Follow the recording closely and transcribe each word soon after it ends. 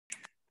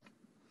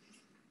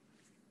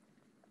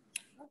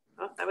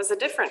that was a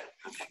different,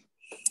 okay.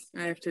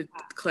 I have to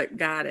click,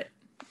 got it.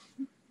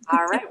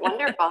 All right,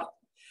 wonderful.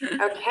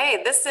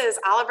 Okay, this is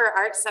Oliver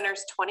Art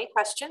Center's 20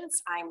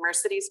 questions. I'm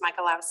Mercedes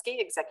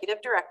Michalowski,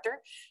 Executive Director,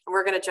 and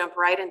we're going to jump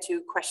right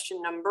into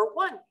question number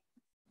 1.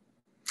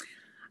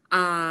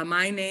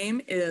 My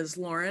name is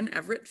Lauren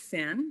Everett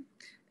Finn,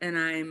 and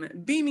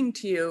I'm beaming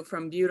to you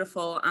from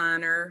beautiful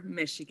Honor,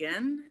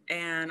 Michigan,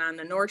 and on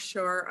the North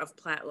Shore of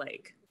Platte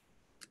Lake.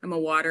 I'm a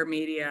water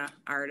media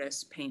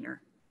artist,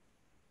 painter.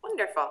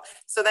 Wonderful.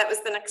 So that was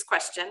the next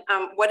question.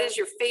 What is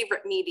your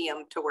favorite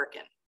medium to work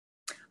in?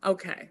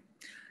 Okay.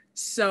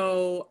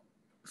 So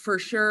for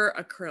sure,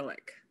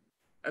 acrylic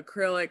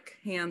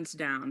hands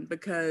down,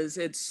 because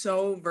it's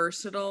so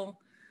versatile.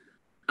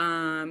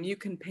 You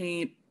can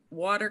paint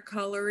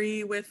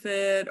watercolory with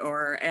it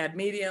or add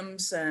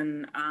mediums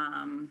and,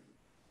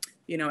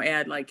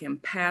 add like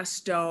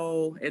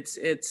impasto.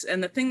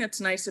 And the thing that's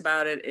nice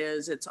about it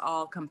is it's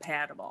all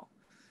compatible.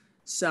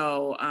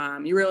 So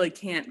you really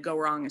can't go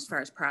wrong as far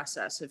as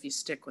process if you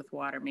stick with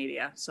water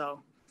media.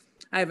 So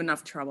I have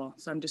enough trouble,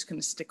 so I'm just going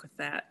to stick with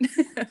that.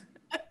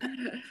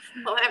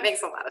 Well, that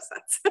makes a lot of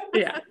sense.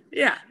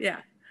 Yeah.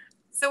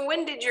 So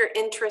when did your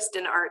interest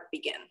in art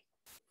begin?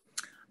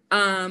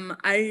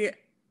 I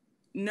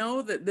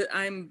know that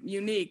I'm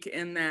unique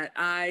in that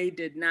I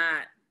did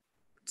not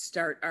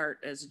start art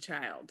as a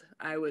child.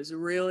 I was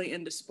really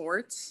into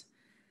sports.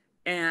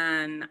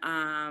 And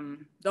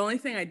the only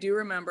thing I do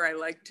remember, I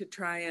like to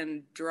try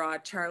and draw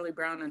Charlie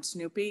Brown and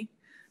Snoopy.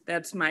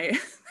 That's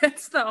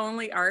the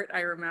only art I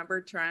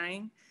remember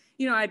trying.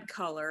 I'd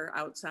color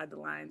outside the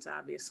lines,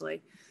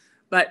 obviously.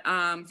 But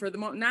for the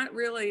not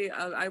really,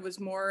 I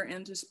was more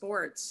into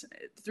sports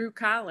through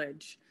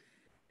college.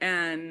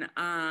 And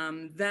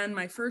then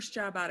my first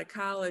job out of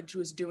college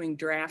was doing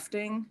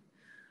drafting.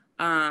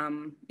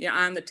 On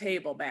the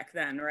table back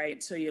then,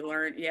 right? So you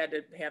had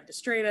to have the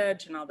straight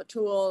edge and all the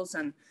tools.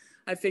 And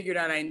I figured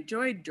out I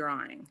enjoyed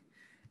drawing.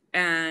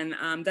 And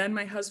then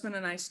my husband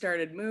and I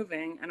started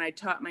moving, and I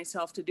taught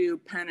myself to do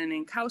pen and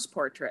ink house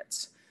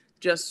portraits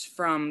just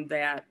from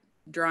that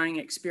drawing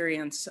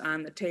experience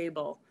on the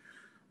table,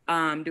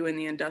 doing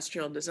the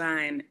industrial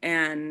design.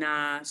 And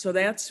so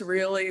that's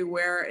really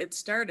where it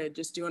started,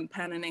 just doing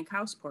pen and ink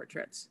house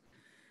portraits.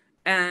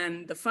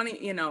 And the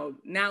funny,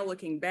 now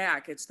looking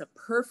back, it's the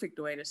perfect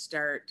way to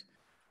start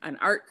an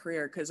art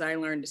career because I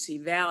learned to see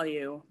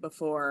value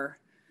before.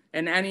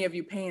 And any of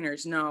you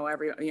painters know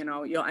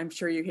I'm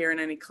sure you hear in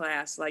any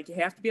class, like you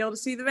have to be able to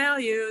see the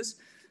values.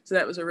 So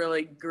that was a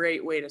really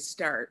great way to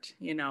start.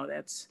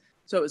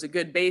 So it was a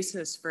good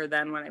basis for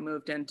then when I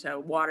moved into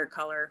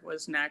watercolor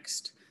was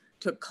next,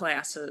 took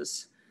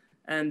classes,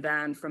 and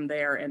then from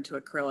there into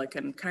acrylic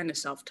and kind of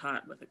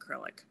self-taught with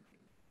acrylic.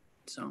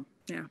 So,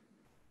 yeah.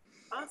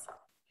 Awesome.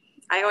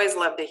 I always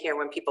love to hear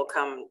when people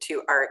come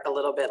to art a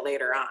little bit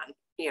later on,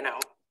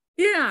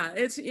 Yeah,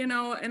 it's,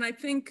 and I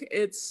think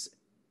it's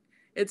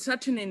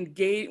such an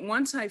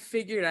once I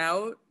figured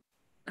out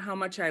how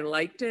much I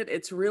liked it,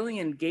 it's really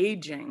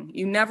engaging.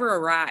 You never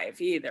arrive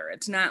either.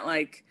 It's not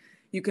like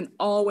you can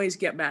always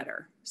get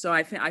better. So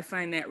I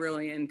find that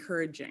really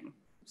encouraging.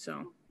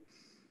 So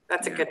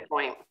that's a good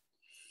point.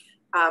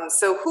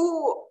 So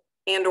who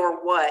and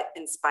or what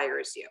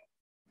inspires you?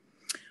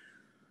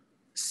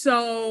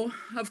 So,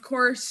 of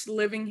course,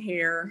 living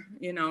here,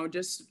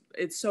 just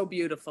it's so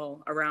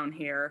beautiful around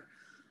here.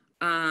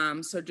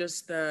 So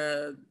just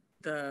the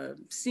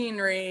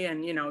scenery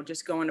and,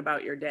 just going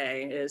about your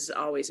day is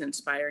always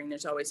inspiring.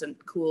 There's always a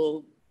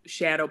cool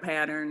shadow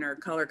pattern or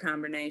color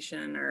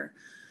combination or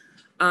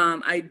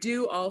I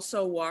do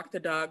also walk the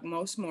dog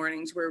most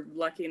mornings. We're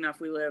lucky enough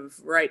we live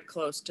right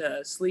close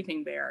to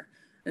Sleeping Bear.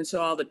 And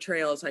so all the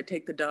trails, I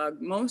take the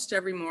dog most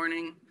every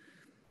morning.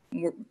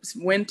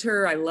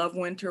 Winter, I love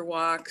winter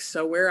walks.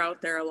 So we're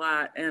out there a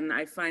lot. And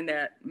I find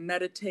that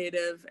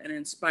meditative and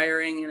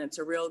inspiring. And it's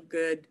a real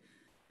good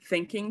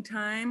thinking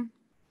time.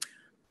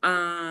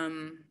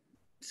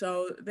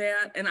 So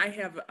that, and I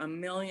have a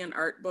million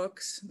art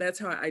books. That's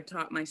how I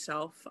taught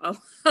myself a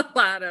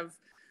lot of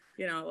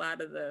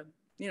the,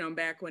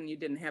 back when you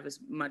didn't have as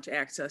much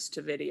access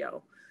to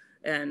video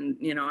and,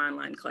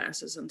 online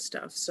classes and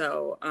stuff.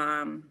 So,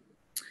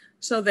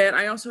 so that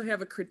I also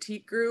have a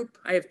critique group.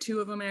 I have 2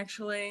 of them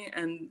actually,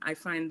 and I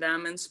find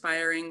them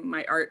inspiring.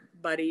 My art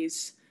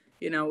buddies,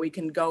 we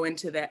can go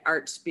into that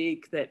art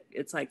speak that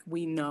it's like,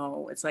 we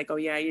know, it's like, oh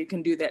yeah, you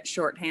can do that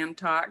shorthand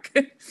talk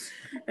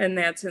and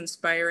that's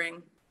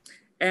inspiring.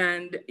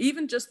 And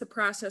even just the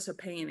process of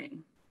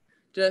painting,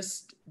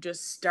 just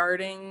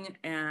starting.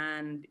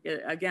 And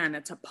again,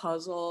 it's a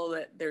puzzle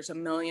that there's a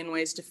million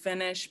ways to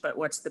finish, but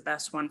what's the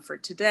best one for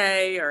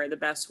today or the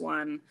best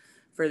one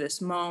for this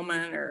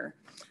moment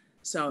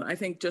so I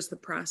think just the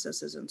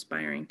process is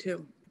inspiring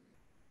too.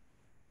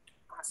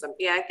 Awesome.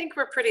 Yeah, I think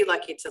we're pretty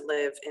lucky to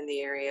live in the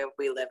area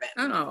we live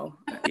in. Oh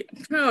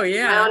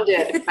yeah.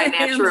 Surrounded by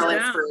natural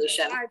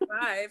inspiration. High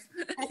five.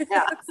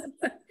 Yeah.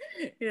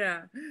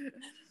 Yeah.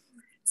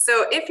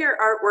 So if your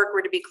artwork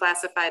were to be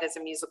classified as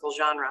a musical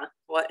genre,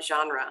 what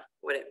genre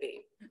would it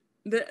be?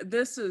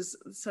 This is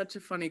such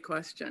a funny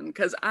question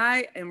because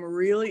I am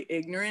really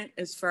ignorant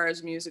as far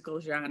as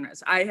musical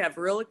genres. I have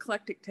real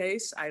eclectic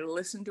tastes. I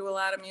listen to a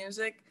lot of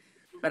music,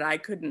 but I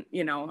couldn't,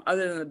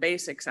 other than the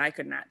basics, I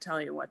could not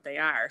tell you what they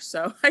are.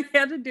 So I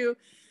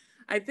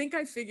think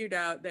I figured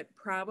out that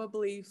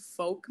probably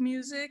folk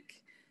music,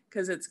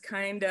 because it's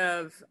kind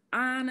of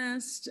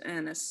honest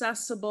and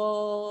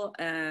accessible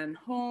and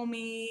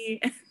homey.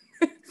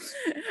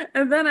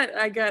 And then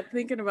I got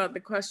thinking about the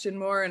question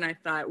more, and I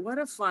thought, what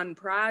a fun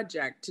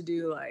project to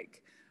do.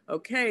 Like,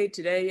 okay,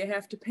 today you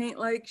have to paint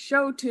like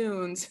show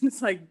tunes, and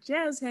it's like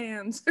jazz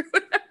hands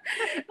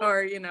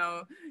or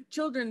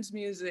children's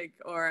music.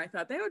 Or I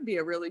thought that would be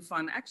a really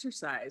fun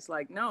exercise.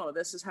 Like, no,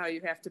 this is how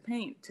you have to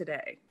paint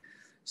today.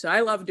 So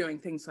I love doing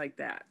things like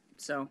that.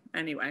 So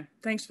anyway,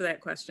 thanks for that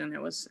question.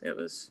 It was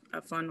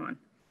a fun one.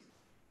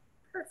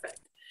 Perfect.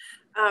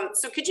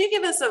 So could you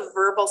give us a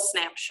verbal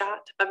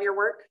snapshot of your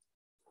work?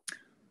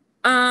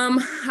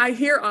 I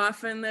hear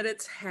often that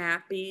it's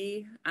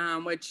happy,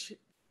 which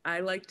I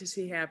like to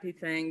see happy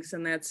things,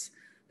 and that's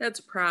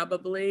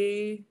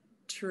probably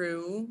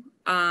true.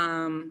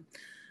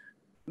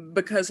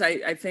 Because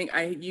I think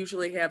I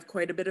usually have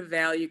quite a bit of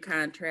value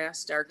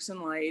contrast, darks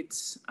and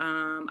lights.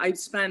 I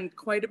spend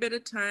quite a bit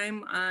of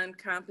time on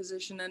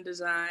composition and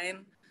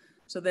design,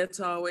 so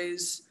that's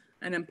always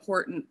an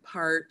important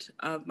part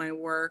of my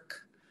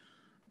work.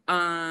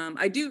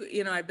 I do,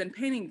 I've been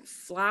painting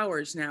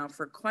flowers now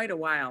for quite a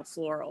while,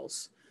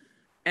 florals.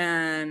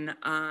 And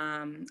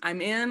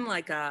I'm in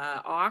like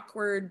a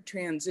awkward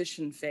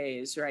transition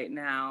phase right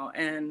now.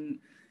 And,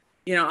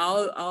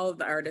 all of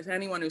the artists,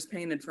 anyone who's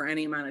painted for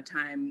any amount of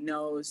time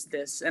knows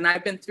this. And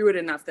I've been through it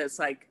enough that's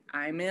like,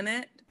 I'm in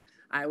it.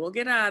 I will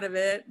get out of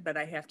it, but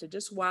I have to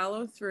just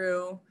wallow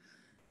through.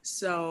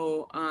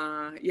 So,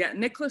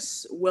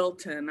 Nicholas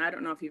Wilton, I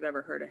don't know if you've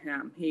ever heard of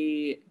him.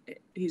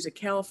 He's a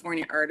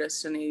California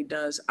artist, and he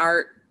does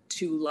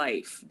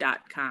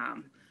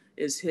art2life.com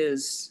is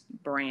his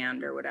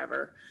brand or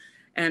whatever.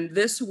 And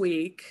this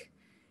week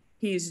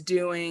he's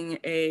doing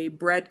a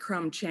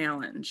breadcrumb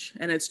challenge,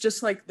 and it's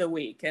just like the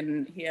week.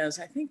 And he has,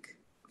 I think,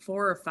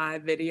 4 or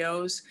 5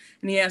 videos,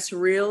 and he asks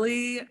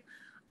really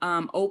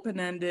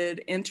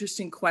open-ended,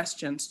 interesting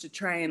questions to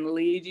try and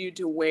lead you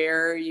to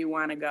where you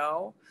want to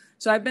go.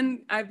 So I've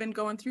been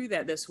going through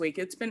that this week.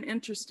 It's been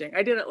interesting.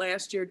 I did it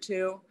last year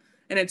too.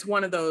 And it's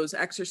one of those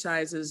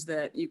exercises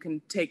that you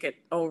can take it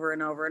over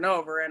and over and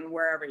over, and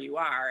wherever you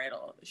are,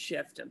 it'll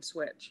shift and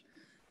switch.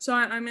 So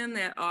I'm in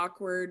that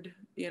awkward,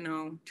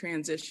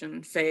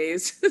 transition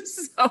phase.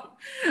 So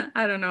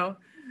I don't know.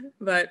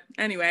 But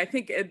anyway, I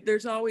think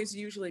there's always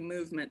usually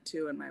movement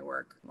too in my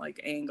work,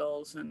 like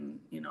angles and,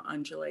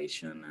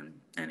 undulation. And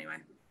anyway,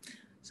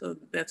 so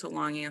that's a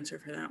long answer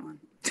for that one.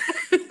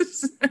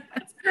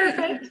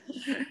 Perfect.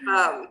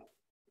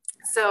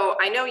 So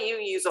I know you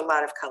use a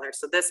lot of color,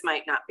 so this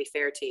might not be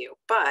fair to you,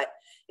 but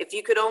if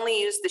you could only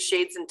use the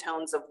shades and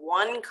tones of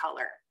one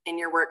color in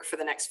your work for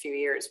the next few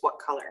years, what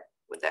color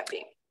would that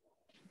be?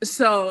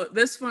 So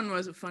this one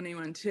was a funny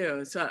one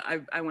too. So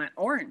I went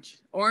orange.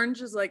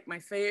 Orange is like my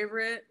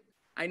favorite.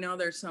 I know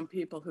there's some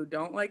people who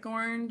don't like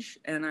orange,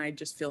 and I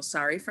just feel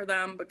sorry for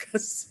them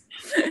because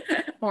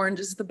orange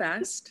is the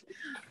best.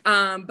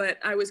 But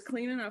I was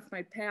cleaning off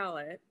my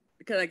palette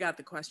because I got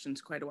the questions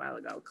quite a while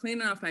ago,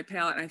 cleaning off my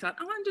palette, and I thought,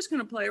 I'm just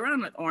going to play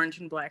around with orange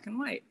and black and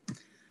white.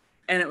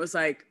 And it was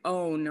like,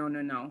 oh,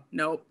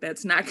 nope,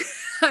 that's not,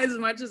 as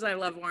much as I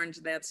love orange,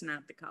 that's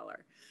not the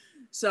color.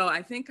 So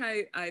I think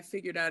I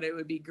figured out it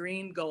would be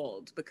green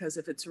gold, because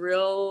if it's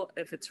real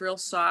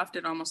soft,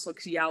 it almost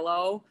looks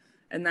yellow.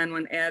 And then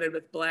when added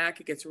with black,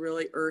 it gets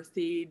really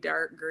earthy,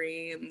 dark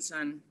greens.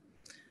 And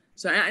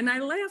so, and I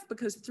laugh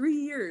because 3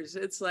 years,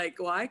 it's like,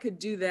 well, I could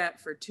do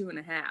that for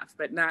 2.5,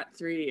 but not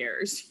 3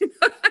 years.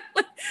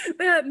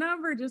 That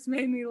number just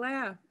made me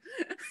laugh.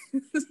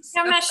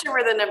 So, I'm not sure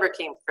where the number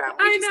came from.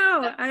 I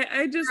know.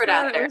 I just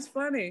thought it was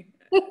funny.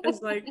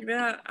 It's like,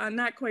 yeah,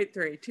 not quite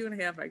 3,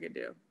 2.5 I could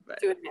do. But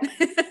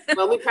 2.5.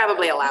 Well, we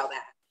probably allow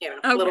that, okay,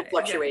 a little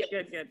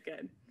fluctuation.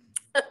 Good.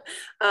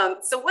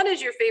 So what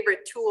is your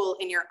favorite tool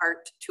in your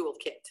art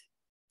toolkit?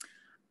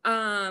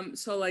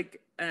 So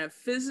like a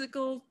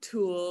physical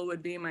tool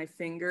would be my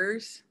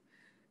fingers,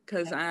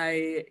 because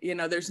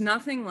there's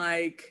nothing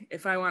like,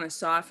 if I want to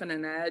soften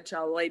an edge,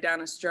 I'll lay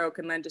down a stroke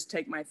and then just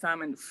take my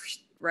thumb and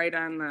right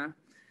on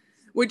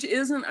which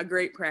isn't a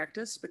great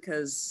practice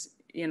because,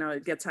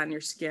 it gets on your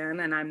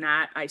skin, and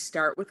I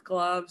start with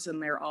gloves and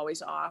they're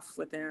always off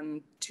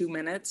within 2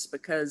 minutes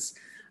because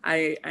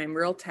I'm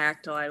real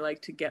tactile. I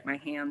like to get my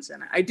hands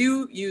in it. I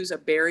do use a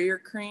barrier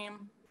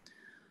cream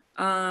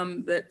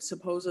that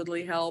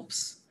supposedly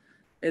helps.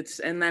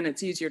 And then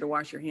it's easier to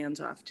wash your hands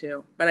off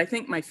too. But I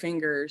think my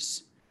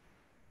fingers,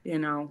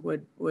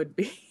 would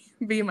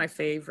be my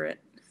favorite.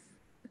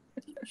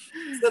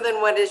 So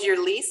then what is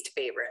your least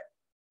favorite?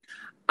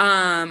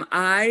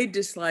 I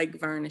dislike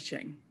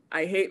varnishing.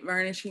 I hate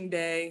varnishing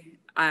day.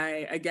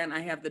 I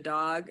have the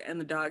dog, and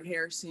the dog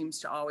hair seems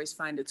to always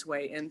find its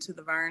way into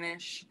the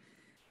varnish.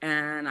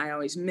 and I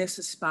always miss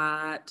a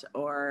spot,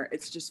 or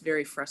it's just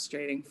very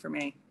frustrating for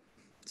me.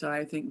 So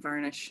I think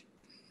varnish.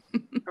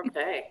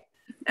 Okay,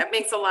 that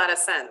makes a lot of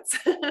sense.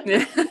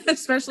 Yeah,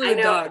 especially I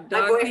with know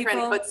my boyfriend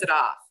people. puts it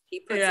off. He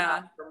puts it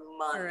off Yeah, for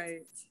months.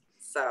 right.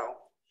 So,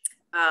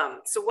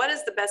 so what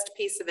is the best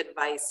piece of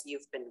advice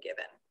you've been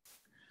given?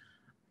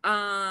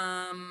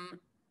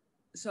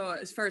 So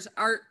as far as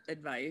art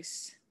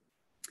advice,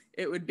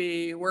 it would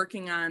be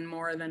working on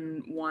more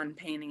than one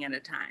painting at a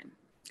time.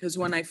 Because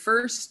when I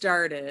first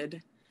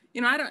started,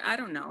 I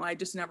don't know. I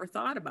just never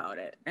thought about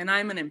it. And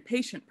I'm an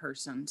impatient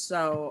person.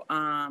 So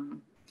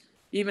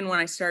even when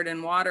I started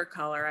in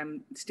watercolor,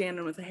 I'm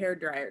standing with a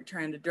hairdryer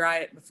trying to dry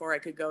it before I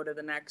could go to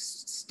the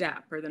next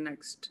step or the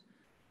next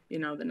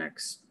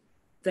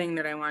thing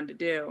that I wanted to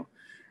do.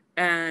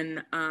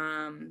 And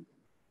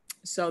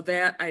so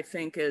that I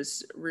think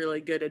is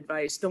really good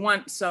advice.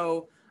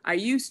 So I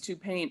used to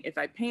paint, if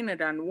I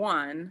painted on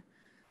one,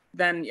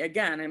 then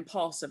again,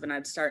 impulsive, and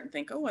I'd start and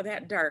think, oh,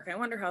 that dark, I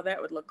wonder how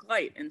that would look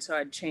light. And so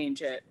I'd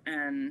change it.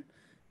 And,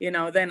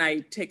 then I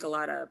take a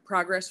lot of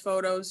progress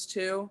photos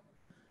too.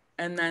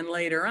 And then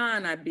later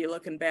on, I'd be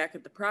looking back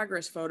at the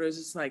progress photos.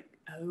 It's like,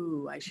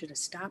 oh, I should have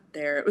stopped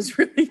there. It was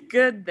really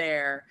good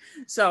there.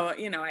 So,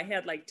 I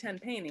had like 10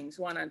 paintings,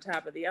 one on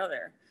top of the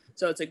other.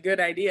 So it's a good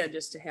idea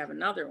just to have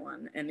another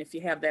one. And if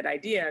you have that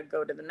idea,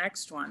 go to the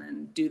next one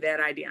and do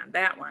that idea on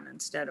that one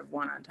instead of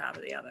one on top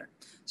of the other.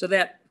 So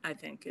that, I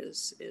think,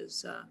 is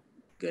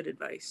good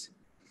advice.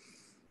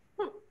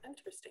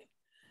 Interesting.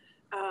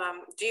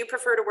 Do you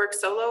prefer to work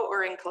solo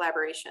or in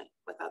collaboration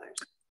with others?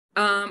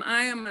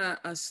 I am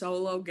a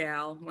solo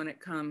gal when it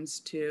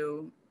comes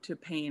to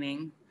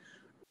painting.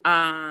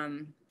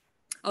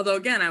 Although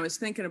again, I was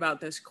thinking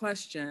about this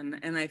question,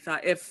 and I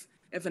thought if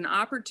an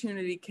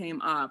opportunity came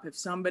up, if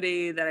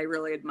somebody that I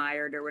really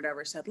admired or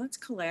whatever said, let's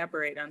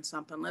collaborate on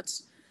something,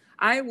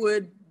 I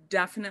would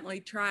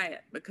definitely try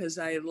it, because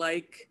I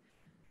like,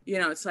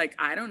 it's like,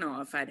 I don't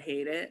know if I'd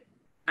hate it.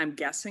 I'm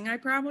guessing I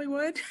probably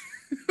would,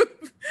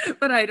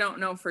 but I don't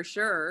know for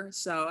sure.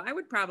 So I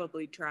would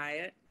probably try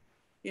it,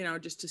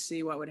 just to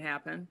see what would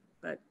happen.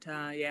 But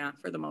yeah,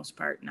 for the most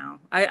part, no.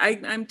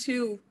 I'm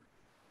too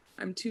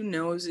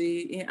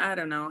nosy. I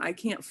don't know. I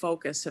can't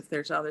focus if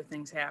there's other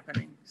things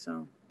happening.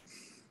 So.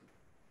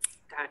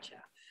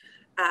 Gotcha.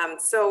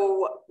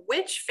 So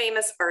which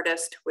famous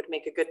artist would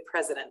make a good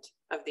president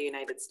of the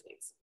United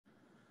States?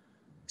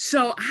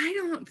 So I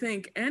don't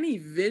think any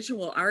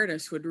visual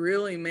artist would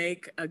really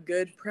make a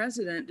good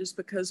president, just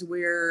because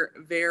we're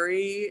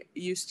very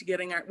used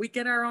to we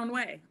get our own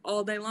way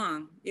all day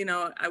long.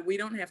 We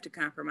don't have to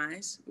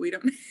compromise.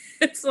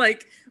 It's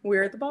like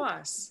we're the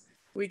boss.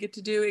 We get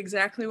to do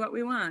exactly what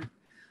we want.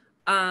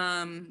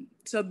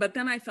 But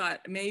then I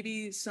thought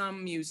maybe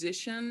some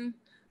musician,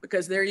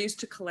 because they're used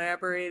to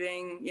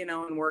collaborating,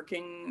 and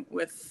working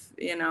with,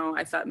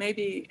 I thought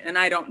maybe, and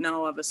I don't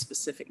know of a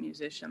specific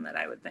musician that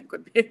I would think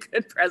would be a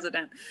good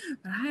president,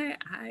 but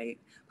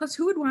plus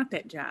who would want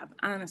that job?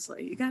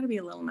 Honestly, you got to be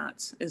a little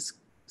nuts is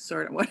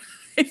sort of what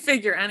I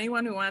figure.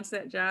 Anyone who wants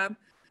that job,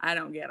 I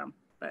don't get them,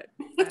 but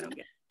I don't get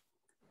them.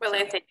 Well,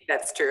 I think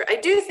that's true. I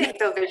do think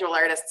though visual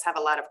artists have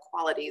a lot of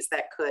qualities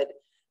that could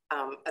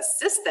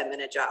assist them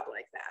in a job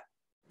like that.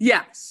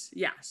 Yes.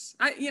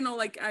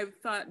 I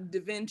thought Da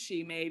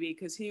Vinci maybe,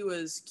 because he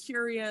was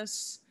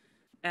curious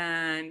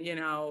and,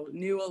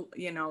 knew,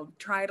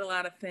 tried a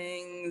lot of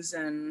things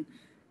and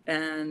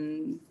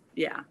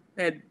yeah,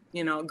 had,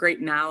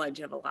 great knowledge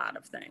of a lot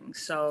of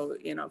things. So,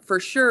 for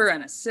sure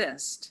an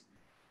assist,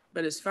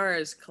 but as far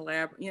as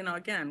collaboration,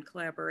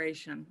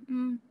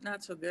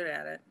 not so good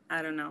at it.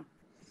 I don't know.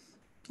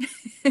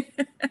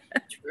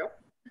 True,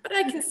 but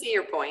I can see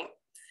your point.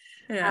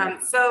 Yeah.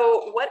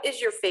 So what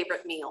is your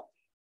favorite meal?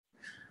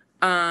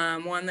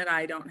 One that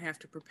I don't have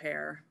to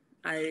prepare.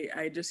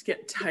 I just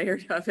get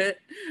tired of it.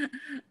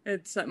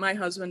 It's my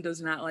husband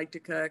does not like to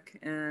cook,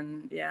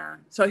 and yeah,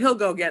 so he'll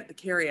go get the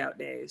carryout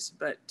days.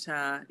 But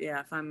yeah,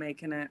 if I'm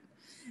making it,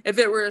 if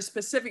it were a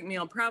specific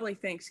meal, probably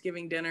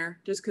Thanksgiving dinner,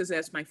 just because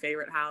that's my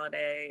favorite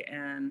holiday,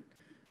 and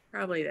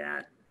probably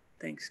that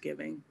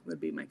Thanksgiving would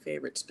be my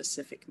favorite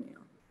specific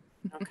meal.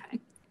 Okay.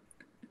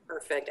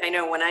 Perfect. I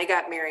know when I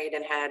got married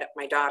and had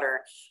my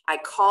daughter, I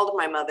called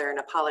my mother and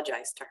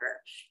apologized to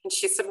her. And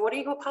she said, what are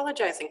you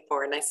apologizing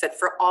for? And I said,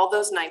 for all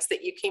those nights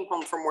that you came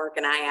home from work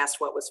and I asked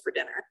what was for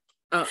dinner.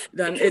 Oh,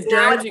 then because it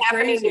drives you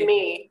happening crazy. To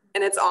me,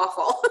 and it's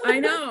awful. I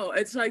know.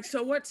 It's like,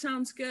 so what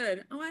sounds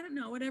good? Oh, I don't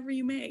know. Whatever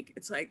you make.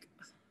 It's like,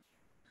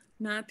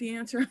 not the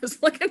answer I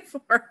was looking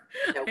for.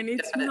 Nope, I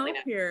need some help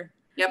here.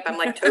 Yep, I'm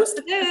like,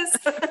 toast it is.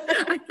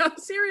 I know,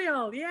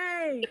 cereal,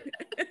 yay.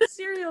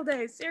 Cereal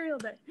day.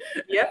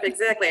 Yep,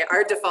 exactly.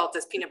 Our default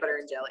is peanut butter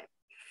and jelly.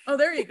 Oh,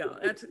 there you go.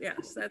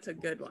 That's a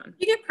good one.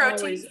 You get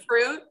protein,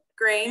 fruit,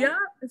 grain. Yeah,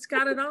 it's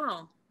got it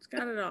all.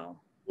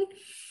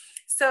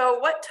 So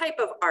what type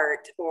of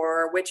art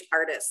or which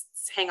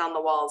artists hang on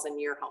the walls in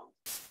your home?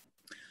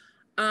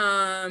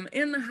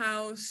 In the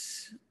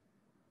house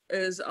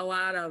is a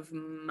lot of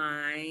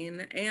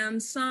mine and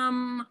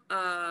some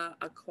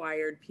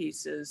acquired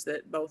pieces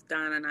that both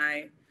Don and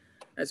I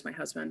as my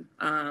husband,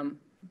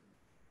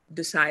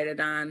 decided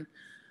on.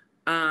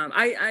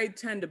 I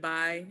tend to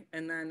buy,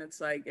 and then it's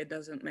like, it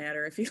doesn't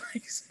matter if he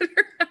likes it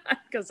or not,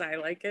 because I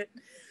like it.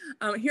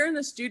 Here in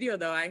the studio,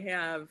 though, I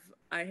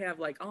have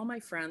like all my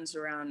friends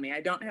around me.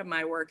 I don't have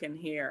my work in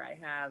here. I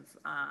have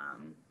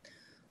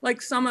like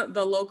some of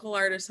the local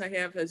artists I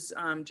have is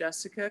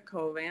Jessica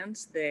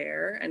Covance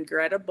there and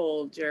Greta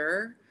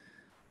Bolger.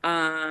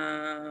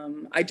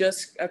 I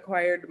just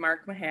acquired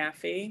Mark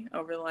Mahaffey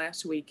over the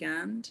last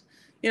weekend.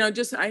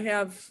 Just I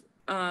have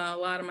a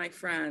lot of my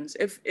friends.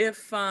 If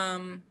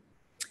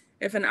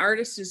an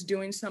artist is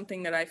doing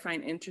something that I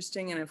find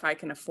interesting and if I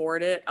can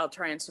afford it, I'll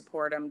try and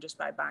support them just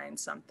by buying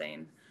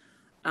something.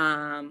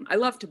 I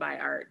love to buy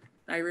art.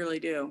 I really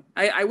do.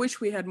 I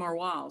wish we had more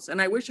walls,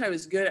 and I wish I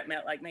was good at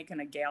like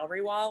making a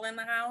gallery wall in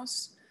the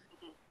house,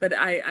 but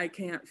I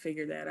can't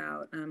figure that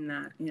out. I'm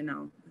not,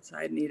 so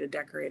I'd need a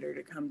decorator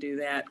to come do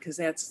that, because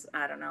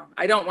I don't know.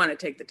 I don't want to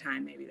take the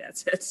time. Maybe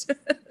that's it.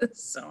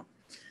 So,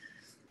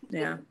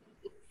 yeah.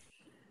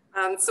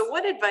 So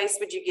what advice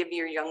would you give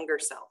your younger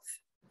self?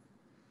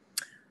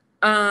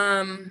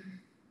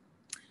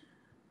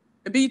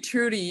 Be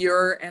true to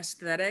your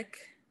aesthetic.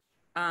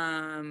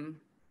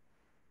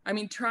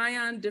 Try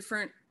on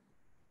different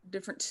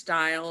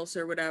styles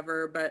or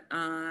whatever, but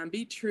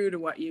be true to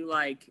what you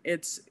like.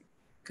 It's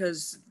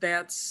because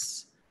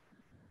that's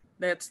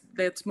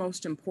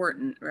most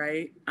important,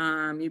 right?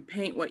 You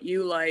paint what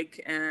you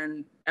like,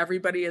 and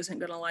everybody isn't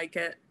going to like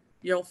it.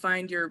 You'll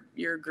find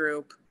your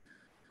group.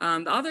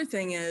 The other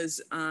thing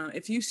is,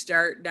 if you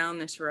start down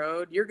this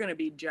road, you're going to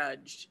be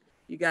judged.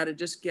 You got to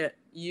just get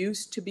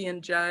used to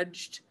being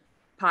judged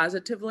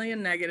positively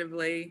and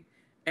negatively,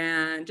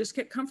 and just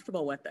get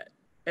comfortable with it.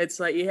 It's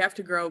like you have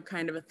to grow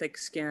kind of a thick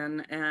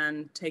skin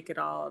and take it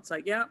all. It's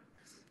like, yeah,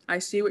 I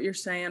see what you're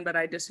saying, but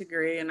I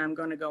disagree, and I'm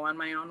going to go on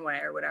my own way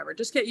or whatever.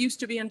 Just get used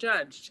to being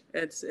judged.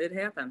 It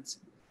happens.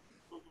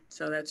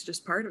 So that's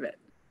just part of it.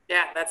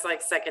 Yeah, that's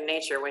like second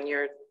nature when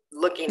you're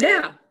looking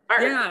at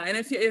art. Yeah, and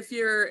if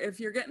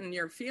you're getting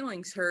your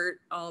feelings hurt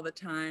all the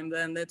time,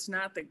 then that's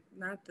not the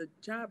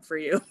job for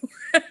you.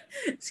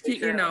 It's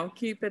keep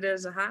it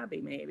as a hobby,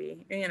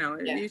 maybe.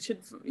 You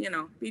should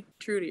be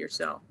true to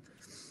yourself.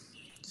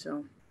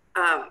 So,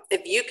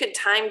 if you could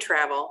time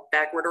travel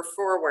backward or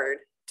forward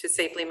to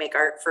safely make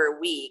art for a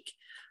week,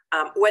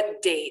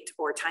 what date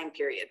or time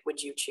period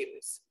would you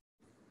choose?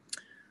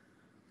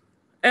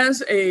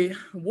 As a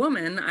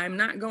woman, I'm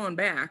not going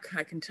back.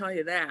 I can tell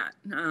you that.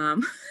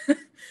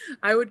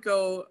 I would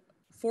go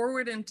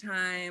forward in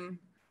time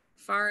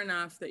far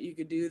enough that you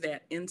could do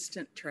that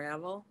instant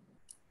travel.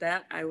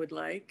 That I would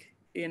like,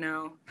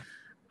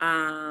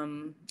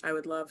 I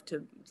would love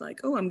to,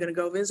 like, I'm going to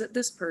go visit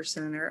this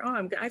person, or,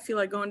 I feel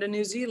like going to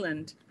New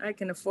Zealand. I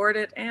can afford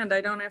it, and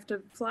I don't have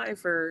to fly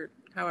for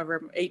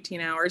however 18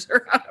 hours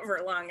or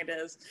however long it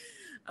is.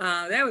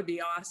 That would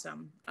be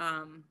awesome.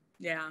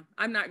 Yeah,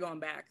 I'm not going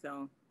back,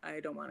 though. I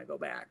don't want to go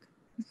back.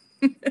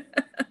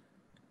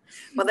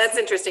 Well, that's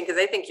interesting, because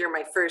I think you're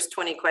my first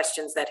 20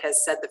 questions that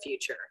has said the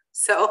future.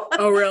 So.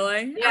 Oh,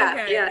 really? Yeah.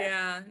 Okay,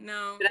 yeah.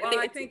 No. But I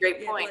think it's a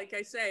great point. Like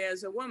I say,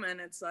 as a woman,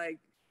 it's like,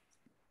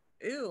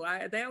 ew,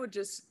 I would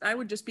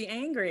just be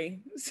angry.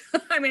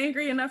 I'm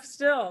angry enough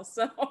still.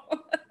 So.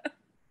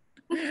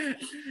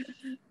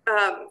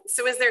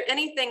 So is there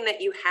anything that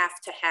you have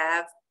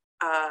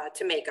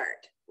to make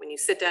art when you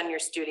sit down in your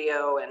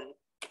studio and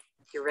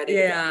you're ready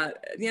to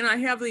go? I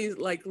have these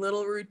like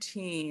little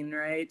routine,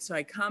 right? So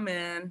I come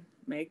in,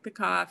 make the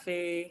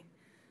coffee,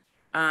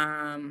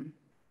 and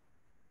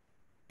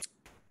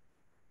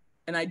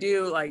I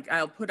do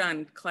I'll put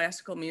on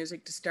classical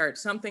music to start,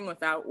 something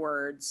without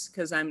words,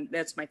 because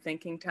that's my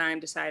thinking time,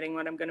 deciding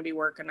what I'm going to be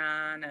working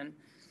on, and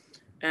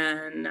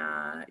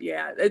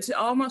it's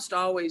almost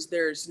always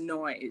there's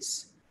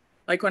noise.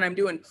 Like when I'm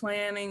doing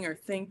planning or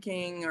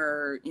thinking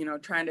or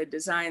trying to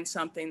design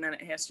something, then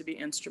it has to be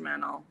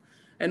instrumental.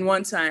 And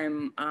once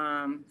I'm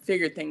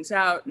figured things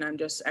out and I'm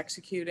just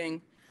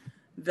executing,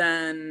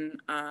 then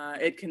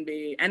it can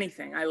be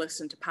anything. I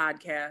listen to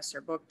podcasts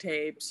or book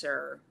tapes,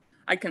 or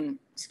I can,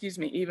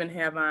 even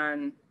have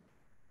on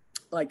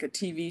like a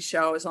TV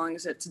show, as long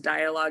as it's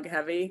dialogue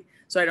heavy,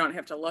 so I don't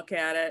have to look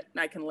at it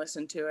and I can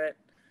listen to it.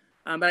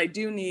 But I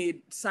do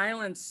need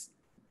silence.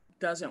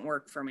 Doesn't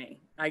work for me.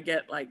 I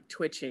get like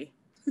twitchy.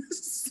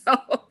 So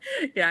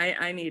yeah,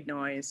 I need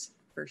noise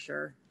for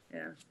sure.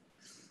 Yeah.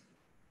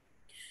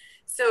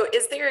 So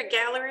is there a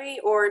gallery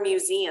or a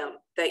museum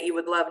that you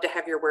would love to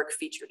have your work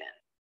featured in?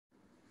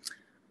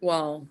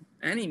 Well,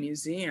 any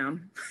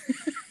museum.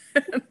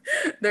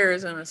 There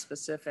isn't a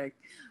specific.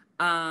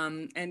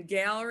 And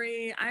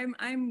gallery,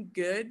 I'm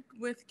good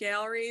with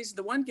galleries.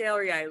 The one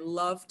gallery I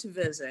love to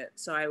visit,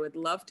 so I would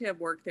love to have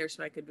work there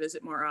so I could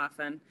visit more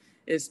often,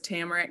 is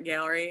Tamarack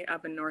Gallery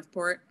up in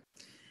Northport.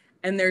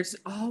 And there's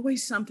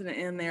always something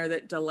in there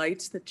that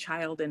delights the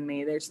child in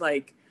me. There's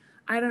like,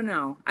 I don't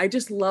know. I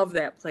just love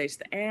that place.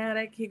 The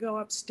attic, you go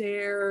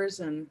upstairs,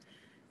 and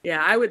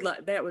yeah,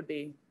 that would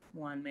be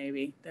one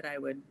maybe that I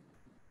would.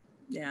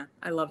 Yeah,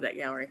 I love that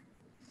gallery.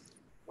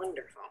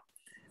 Wonderful.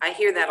 I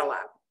hear that a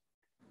lot.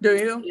 Do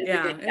you?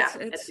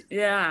 It's a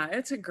Yeah, good,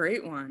 it's a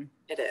great one.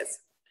 it is.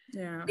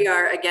 Yeah. We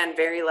are, again,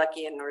 very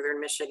lucky in Northern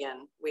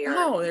Michigan. We are,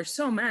 Oh, there's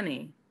so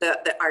many.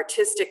 the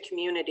artistic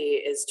community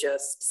is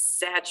just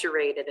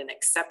saturated and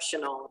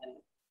exceptional, and,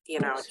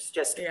 it's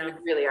just, we Yeah.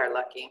 really are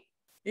lucky.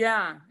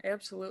 Yeah,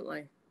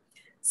 absolutely.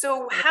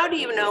 So how do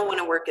you know when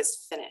a work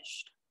is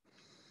finished?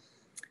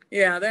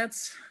 Yeah,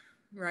 that's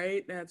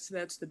right.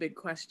 That's the big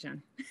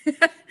question.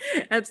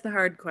 That's the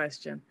hard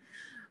question.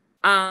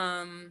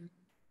 Um,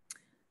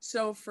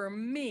 so for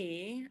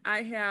me,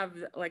 I have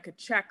like a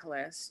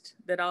checklist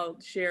that I'll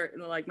share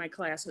in like my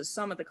classes.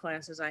 Some of the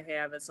classes I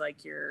have, it's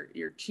like your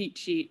cheat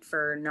sheet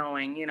for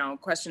knowing,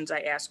 questions I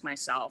ask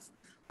myself,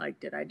 like,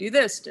 did I do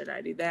this? Did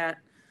I do that?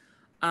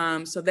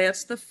 So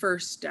that's the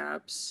first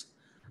steps.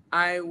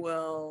 I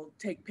will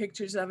take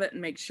pictures of it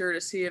and make sure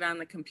to see it on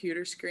the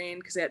computer screen,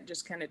 because that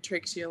just kind of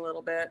tricks you a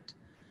little bit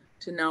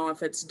to know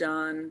if it's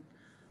done.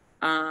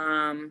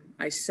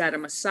 I set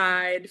them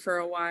aside for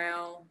a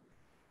while,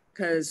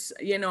 because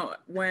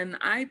when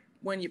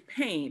you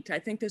paint, I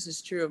think this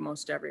is true of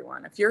most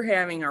everyone. If you're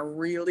having a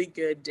really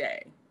good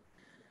day,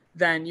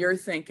 then you're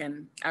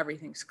thinking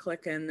everything's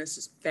clicking. This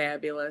is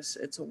fabulous.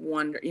 It's a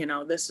wonder.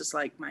 This is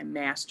like my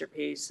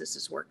masterpiece. This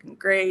is working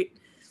great.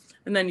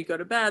 And then you go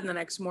to bed, and the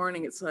next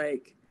morning it's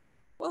like,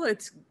 well,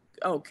 it's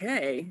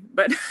okay,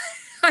 but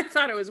I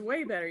thought it was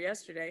way better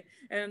yesterday.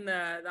 And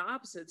the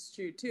opposite's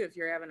true too. If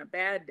you're having a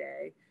bad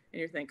day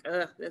and you think,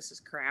 ugh, this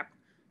is crap,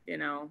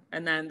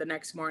 and then the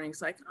next morning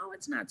it's like, oh,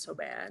 it's not so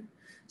bad.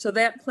 So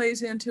that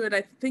plays into it.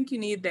 I think you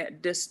need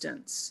that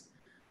distance,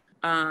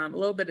 a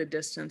little bit of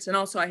distance. And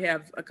also I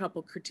have a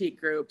couple critique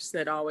groups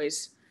that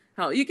always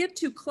help. You get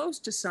too close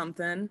to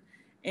something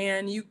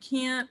and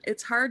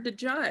it's hard to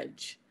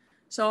judge.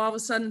 So all of a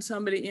sudden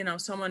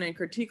someone in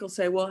critique will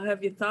say, well,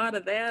 have you thought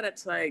of that?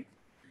 It's like,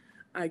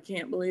 I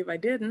can't believe I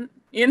didn't,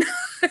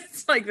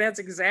 it's like, that's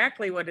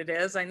exactly what it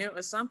is. I knew it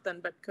was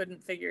something, but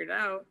couldn't figure it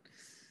out.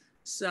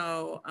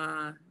 So,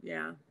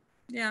 yeah.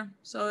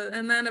 So,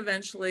 and then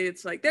eventually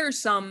it's like, there's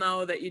some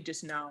though that you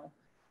just know,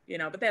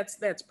 but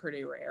that's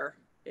pretty rare,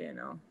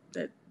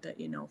 that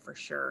for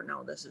sure,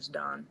 no, this is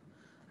done.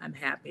 I'm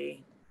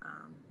happy.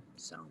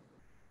 So,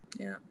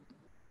 yeah.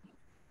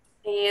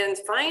 And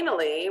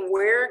finally,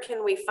 where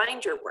can we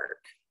find your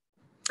work?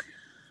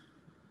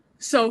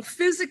 So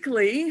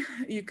physically,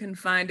 you can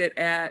find it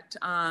at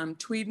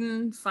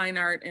Tweeden Fine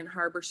Art in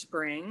Harbor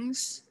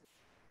Springs,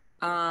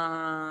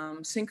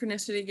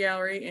 Synchronicity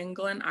Gallery in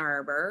Glen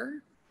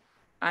Arbor.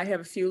 I have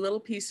a few little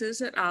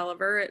pieces at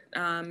Oliver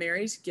at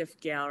Mary's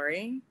Gift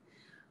Gallery.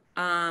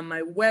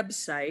 My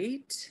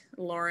website,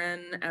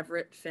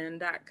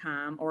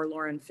 laureneverettfinn.com or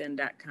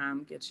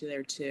laurenfinn.com gets you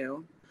there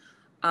too.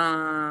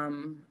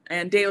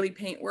 And Daily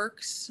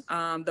Paintworks,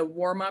 the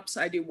warm-ups,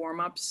 I do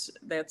warm-ups.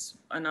 That's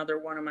another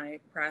one of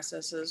my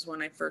processes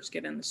when I first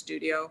get in the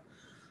studio.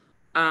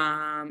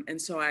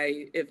 And so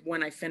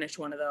when I finish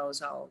one of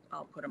those,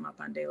 I'll put them up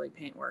on Daily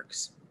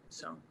Paintworks.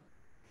 So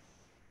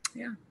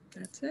yeah,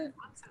 that's it.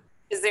 Awesome.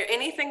 Is there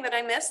anything that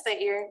I missed that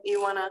you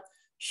want to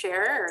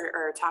share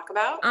or talk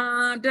about?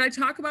 Did I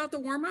talk about the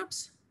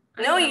warm-ups?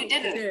 No, you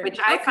didn't, which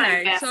I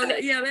find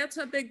fascinating. So that's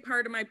a big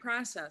part of my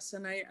process,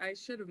 and I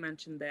should have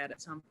mentioned that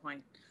at some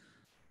point.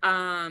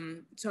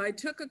 So I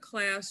took a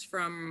class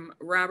from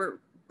Robert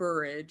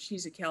Burridge.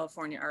 He's a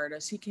California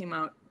artist. He came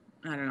out,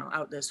 I don't know,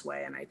 out this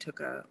way, and I took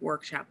a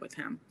workshop with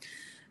him.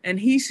 And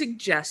he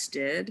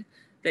suggested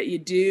that you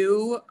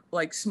do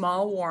like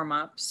small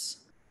warm-ups,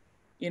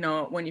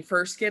 when you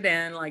first get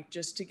in, like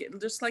just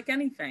like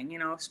anything,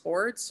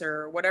 sports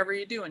or whatever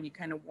you do, and you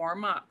kind of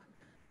warm up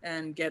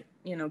and get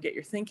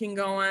your thinking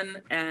going.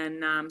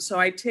 And so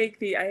I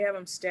have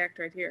them stacked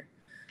right here.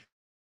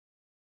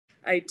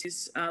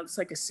 It's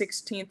like a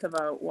 16th of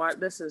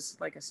this is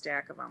like a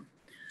stack of them,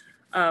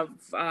 of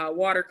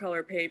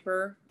watercolor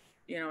paper,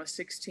 a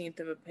 16th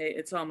of a page.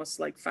 It's almost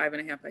like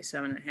 5.5 by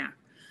 7.5.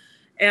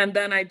 And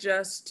then I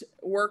just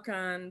work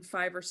on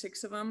 5 or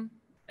 6 of them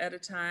at a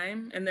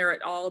time, and they're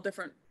at all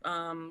different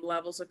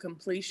levels of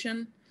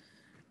completion.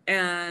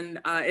 And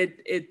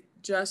it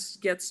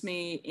just gets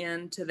me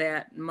into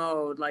that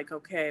mode, like,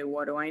 okay,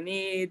 what do I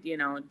need?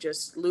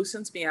 Just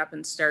loosens me up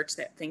and starts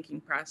that thinking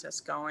process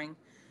going.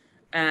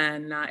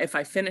 And if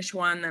I finish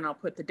one, then I'll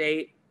put the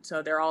date.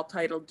 So they're all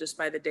titled just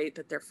by the date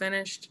that they're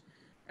finished.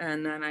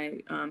 And then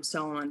I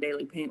sell them on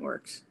Daily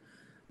Paintworks.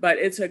 But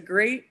it's a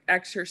great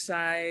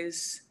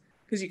exercise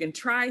because you can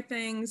try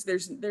things.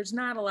 There's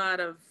not a lot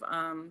of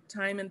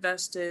time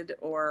invested,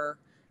 or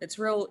it's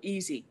real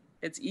easy.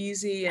 It's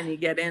easy, and you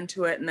get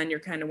into it, and then you're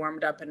kind of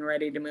warmed up and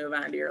ready to move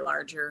on to your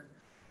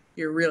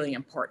really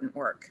important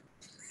work.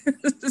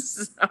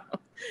 So,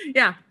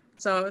 yeah.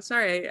 So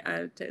sorry,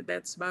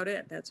 that's about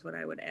it. That's what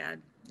I would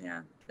add.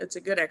 Yeah, it's a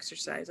good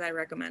exercise. I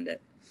recommend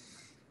it.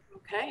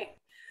 Okay.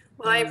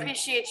 Well, I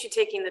appreciate you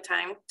taking the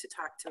time to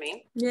talk to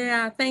me.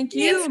 Yeah, thank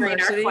you,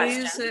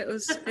 Mercedes.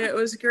 It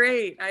was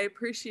great. I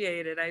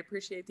appreciate it. I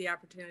appreciate the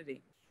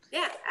opportunity.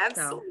 Yeah,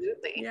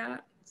 absolutely.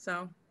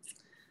 So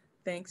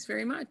thanks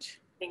very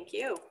much. Thank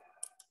you.